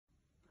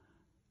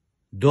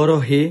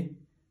Doroгі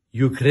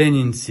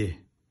Ukrainianці.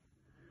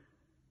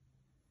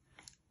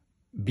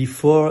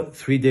 Before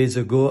 3 days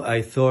ago,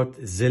 I thought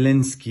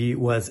Zelensky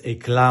was a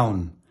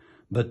clown,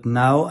 but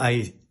now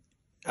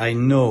I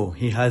know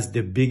he has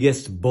the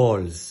biggest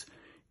balls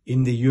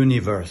in the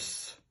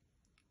universe.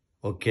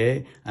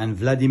 Okay? And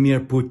Vladimir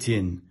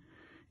Putin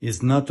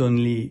is not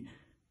only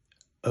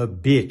a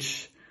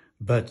bitch,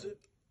 but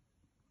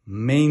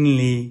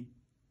mainly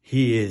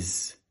he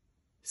is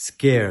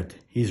scared.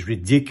 He's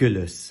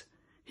ridiculous.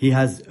 He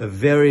has a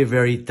very,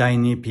 very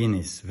tiny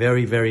penis,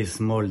 very, very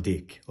small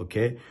dick,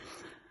 okay?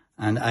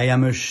 And I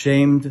am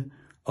ashamed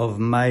of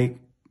my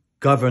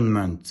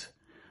government,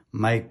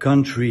 my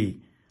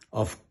country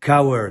of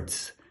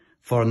cowards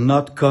for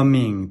not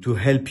coming to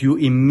help you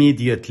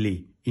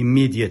immediately.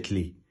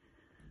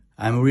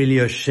 I'm really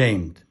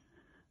ashamed.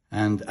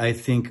 And I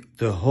think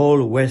the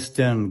whole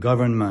Western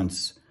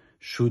governments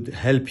should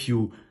help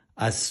you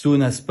as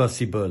soon as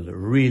possible,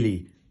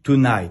 really,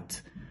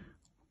 tonight.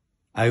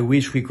 I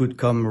wish we could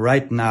come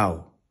right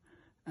now.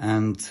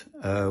 And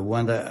I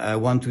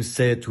want to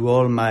say to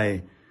all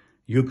my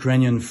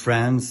Ukrainian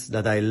friends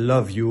that I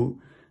love you,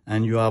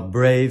 and you are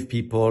brave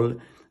people,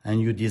 and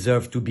you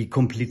deserve to be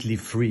completely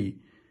free,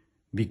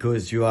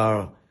 because you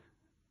are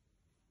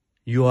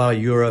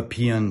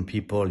European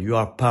people. You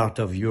are part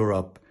of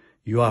Europe.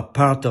 You are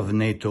part of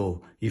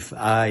NATO. If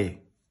I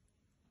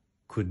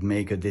could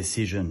make a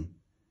decision,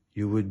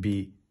 you would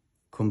be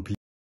completely